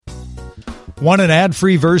Want an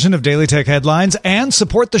ad-free version of Daily Tech Headlines and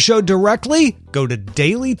support the show directly? Go to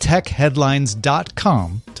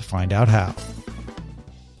dailytechheadlines.com to find out how.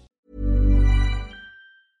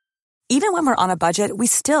 Even when we're on a budget, we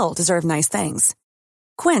still deserve nice things.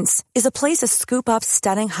 Quince is a place to scoop up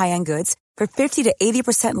stunning high-end goods for 50 to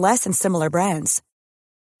 80% less than similar brands.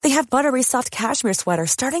 They have buttery soft cashmere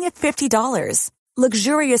sweaters starting at $50,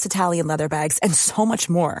 luxurious Italian leather bags, and so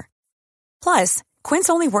much more. Plus,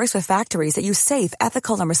 Quince only works with factories that use safe,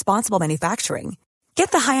 ethical, and responsible manufacturing.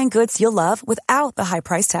 Get the high-end goods you'll love without the high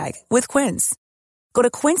price tag with Quince. Go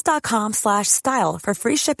to quince.com/style for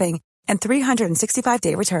free shipping and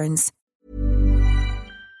 365-day returns.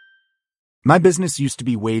 My business used to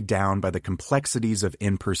be weighed down by the complexities of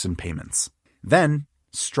in-person payments. Then,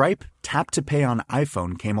 Stripe Tap to Pay on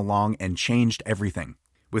iPhone came along and changed everything.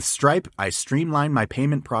 With Stripe, I streamlined my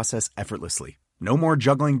payment process effortlessly. No more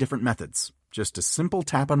juggling different methods. Just a simple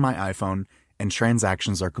tap on my iPhone and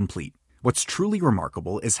transactions are complete. What's truly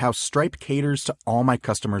remarkable is how Stripe caters to all my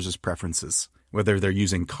customers' preferences. Whether they're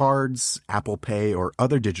using cards, Apple Pay, or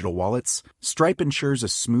other digital wallets, Stripe ensures a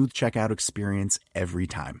smooth checkout experience every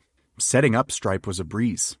time. Setting up Stripe was a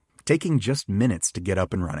breeze, taking just minutes to get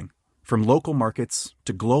up and running. From local markets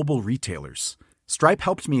to global retailers, Stripe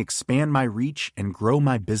helped me expand my reach and grow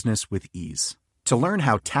my business with ease. To learn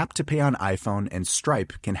how Tap to Pay on iPhone and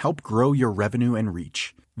Stripe can help grow your revenue and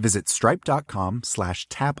reach, visit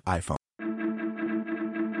stripe.com/tapiphone.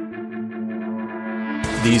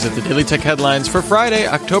 These are the Daily Tech Headlines for Friday,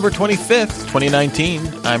 October 25th, 2019.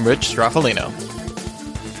 I'm Rich Straffolino.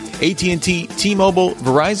 AT&T, T-Mobile,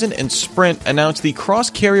 Verizon, and Sprint announced the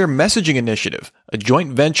Cross-Carrier Messaging Initiative, a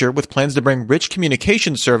joint venture with plans to bring Rich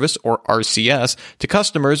Communication Service, or RCS, to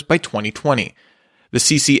customers by 2020. The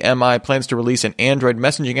CCMI plans to release an Android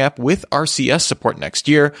messaging app with RCS support next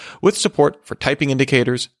year, with support for typing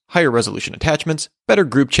indicators, higher resolution attachments, better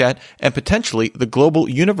group chat, and potentially the global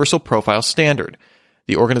universal profile standard.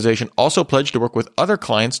 The organization also pledged to work with other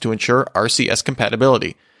clients to ensure RCS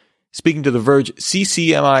compatibility. Speaking to The Verge,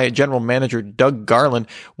 CCMI General Manager Doug Garland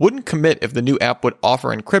wouldn't commit if the new app would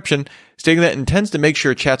offer encryption, stating that it intends to make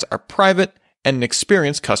sure chats are private and an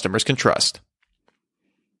experience customers can trust.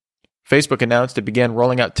 Facebook announced it began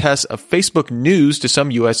rolling out tests of Facebook News to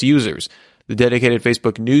some U.S. users. The dedicated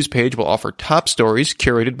Facebook News page will offer top stories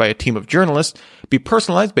curated by a team of journalists, be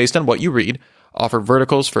personalized based on what you read, offer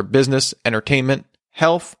verticals for business, entertainment,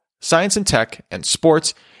 health, science and tech, and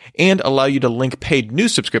sports, and allow you to link paid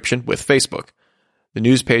news subscription with Facebook. The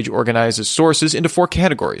news page organizes sources into 4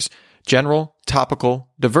 categories: general, topical,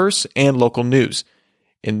 diverse, and local news.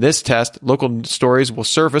 In this test, local stories will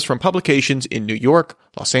surface from publications in New York,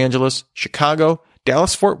 Los Angeles, Chicago,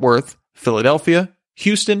 Dallas-Fort Worth, Philadelphia,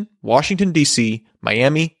 Houston, Washington, D.C.,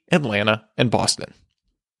 Miami, Atlanta, and Boston.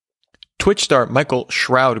 Twitch star Michael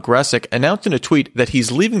Shroud-Gressick announced in a tweet that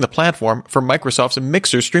he's leaving the platform for Microsoft's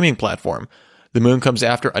Mixer streaming platform. The move comes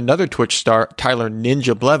after another Twitch star, Tyler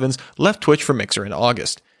Ninja Blevins, left Twitch for Mixer in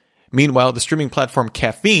August. Meanwhile, the streaming platform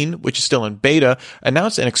Caffeine, which is still in beta,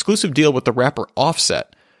 announced an exclusive deal with the rapper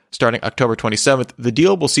Offset. Starting October 27th, the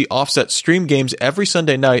deal will see Offset stream games every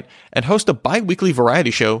Sunday night and host a bi-weekly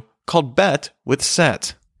variety show called Bet with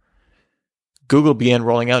Set. Google began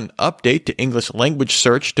rolling out an update to English language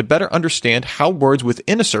search to better understand how words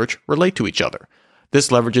within a search relate to each other. This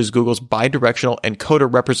leverages Google's bidirectional encoder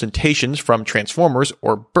representations from Transformers,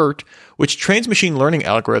 or BERT, which trains machine learning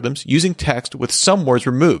algorithms using text with some words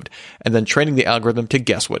removed, and then training the algorithm to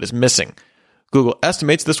guess what is missing. Google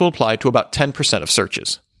estimates this will apply to about 10% of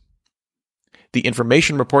searches. The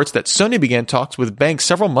Information reports that Sony began talks with banks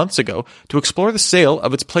several months ago to explore the sale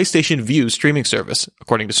of its PlayStation Vue streaming service,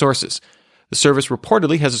 according to sources. The service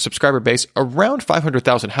reportedly has a subscriber base around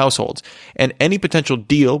 500,000 households, and any potential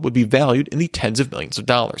deal would be valued in the tens of millions of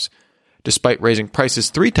dollars. Despite raising prices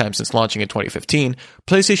 3 times since launching in 2015,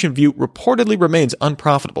 PlayStation Vue reportedly remains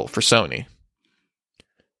unprofitable for Sony.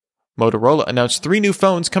 Motorola announced 3 new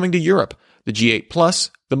phones coming to Europe: the G8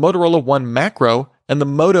 Plus, the Motorola One Macro, and the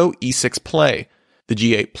Moto E6 Play. The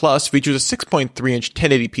G8 Plus features a 6.3-inch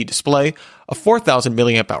 1080p display, a 4,000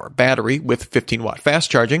 mAh battery with 15-watt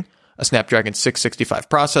fast charging, a Snapdragon 665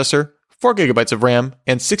 processor, 4GB of RAM,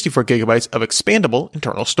 and 64GB of expandable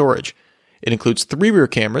internal storage. It includes 3 rear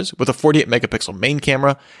cameras with a 48-megapixel main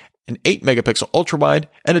camera, an 8-megapixel ultra-wide,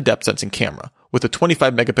 and a depth-sensing camera, with a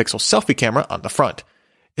 25-megapixel selfie camera on the front.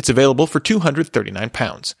 It's available for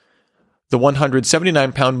 £239. The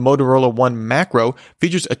 179-pound Motorola One Macro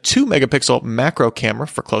features a 2-megapixel macro camera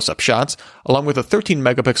for close-up shots, along with a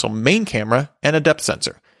 13-megapixel main camera and a depth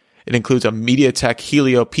sensor. It includes a MediaTek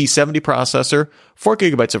Helio P70 processor,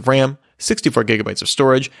 4GB of RAM, 64 gigabytes of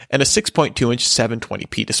storage, and a 6.2-inch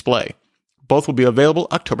 720p display. Both will be available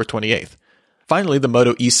October 28th. Finally, the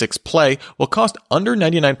Moto E6 Play will cost under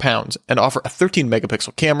 £99 and offer a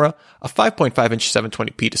 13-megapixel camera, a 5.5-inch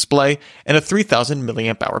 720p display, and a 3,000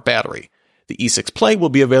 mAh battery. The E6 Play will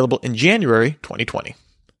be available in January 2020.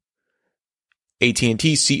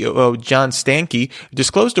 AT&T COO John Stankey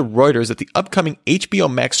disclosed to Reuters that the upcoming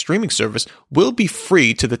HBO Max streaming service will be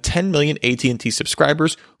free to the 10 million AT&T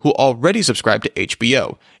subscribers who already subscribe to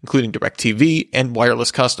HBO, including DirecTV and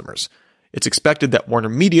wireless customers. It's expected that Warner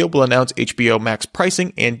Media will announce HBO Max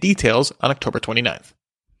pricing and details on October 29th.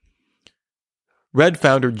 Red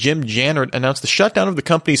founder Jim Jannard announced the shutdown of the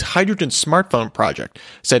company's Hydrogen smartphone project,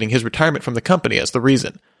 citing his retirement from the company as the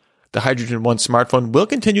reason. The Hydrogen One smartphone will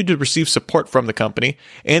continue to receive support from the company,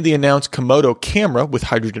 and the announced Komodo camera with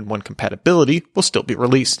Hydrogen One compatibility will still be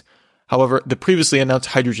released. However, the previously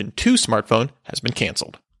announced Hydrogen 2 smartphone has been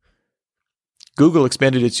canceled. Google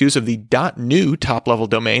expanded its use of the .new top-level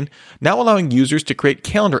domain, now allowing users to create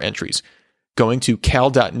calendar entries. Going to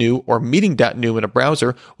cal.new or meeting.new in a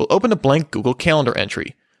browser will open a blank Google Calendar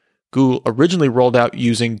entry. Google originally rolled out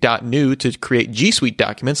using .new to create G Suite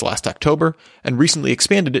documents last October and recently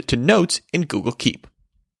expanded it to Notes in Google Keep.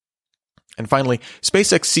 And finally,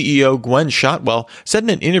 SpaceX CEO Gwen Shotwell said in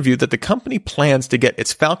an interview that the company plans to get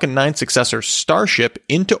its Falcon 9 successor Starship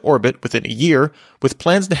into orbit within a year, with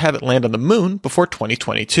plans to have it land on the moon before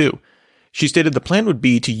 2022. She stated the plan would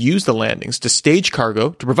be to use the landings to stage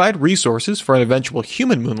cargo to provide resources for an eventual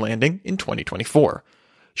human moon landing in 2024.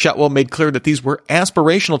 Shotwell made clear that these were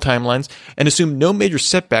aspirational timelines and assumed no major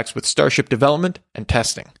setbacks with Starship development and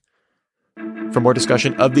testing. For more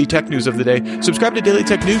discussion of the tech news of the day, subscribe to Daily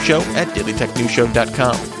Tech News Show at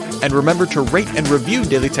dailytechnewsshow.com. And remember to rate and review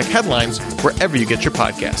Daily Tech Headlines wherever you get your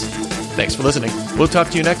podcasts. Thanks for listening. We'll talk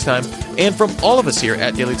to you next time. And from all of us here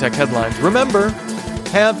at Daily Tech Headlines, remember,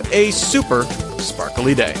 have a super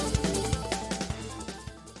sparkly day.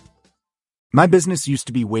 My business used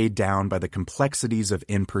to be weighed down by the complexities of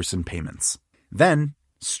in-person payments. Then,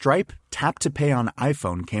 Stripe Tap to Pay on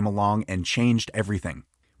iPhone came along and changed everything.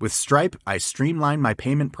 With Stripe, I streamlined my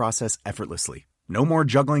payment process effortlessly. No more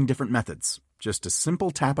juggling different methods. Just a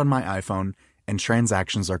simple tap on my iPhone and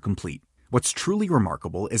transactions are complete. What's truly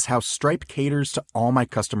remarkable is how Stripe caters to all my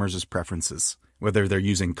customers' preferences. Whether they're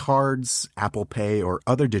using cards, Apple Pay, or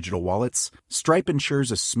other digital wallets, Stripe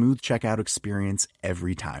ensures a smooth checkout experience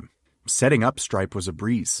every time. Setting up Stripe was a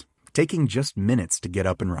breeze, taking just minutes to get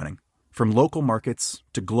up and running. From local markets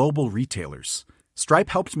to global retailers, Stripe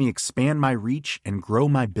helped me expand my reach and grow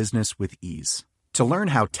my business with ease. To learn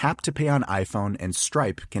how Tap to Pay on iPhone and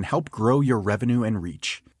Stripe can help grow your revenue and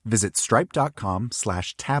reach, visit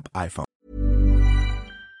stripe.com/tapiphone.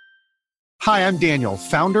 Hi, I'm Daniel,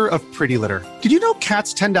 founder of Pretty Litter. Did you know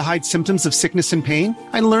cats tend to hide symptoms of sickness and pain?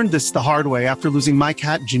 I learned this the hard way after losing my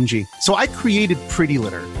cat, Gingy. So I created Pretty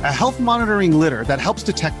Litter, a health monitoring litter that helps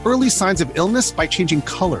detect early signs of illness by changing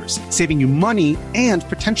colors, saving you money and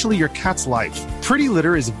potentially your cat's life. Pretty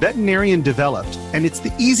Litter is veterinarian developed, and it's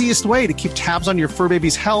the easiest way to keep tabs on your fur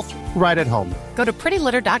baby's health right at home. Go to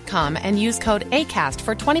prettylitter.com and use code ACAST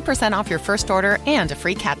for 20% off your first order and a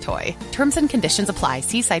free cat toy. Terms and conditions apply.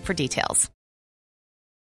 See site for details.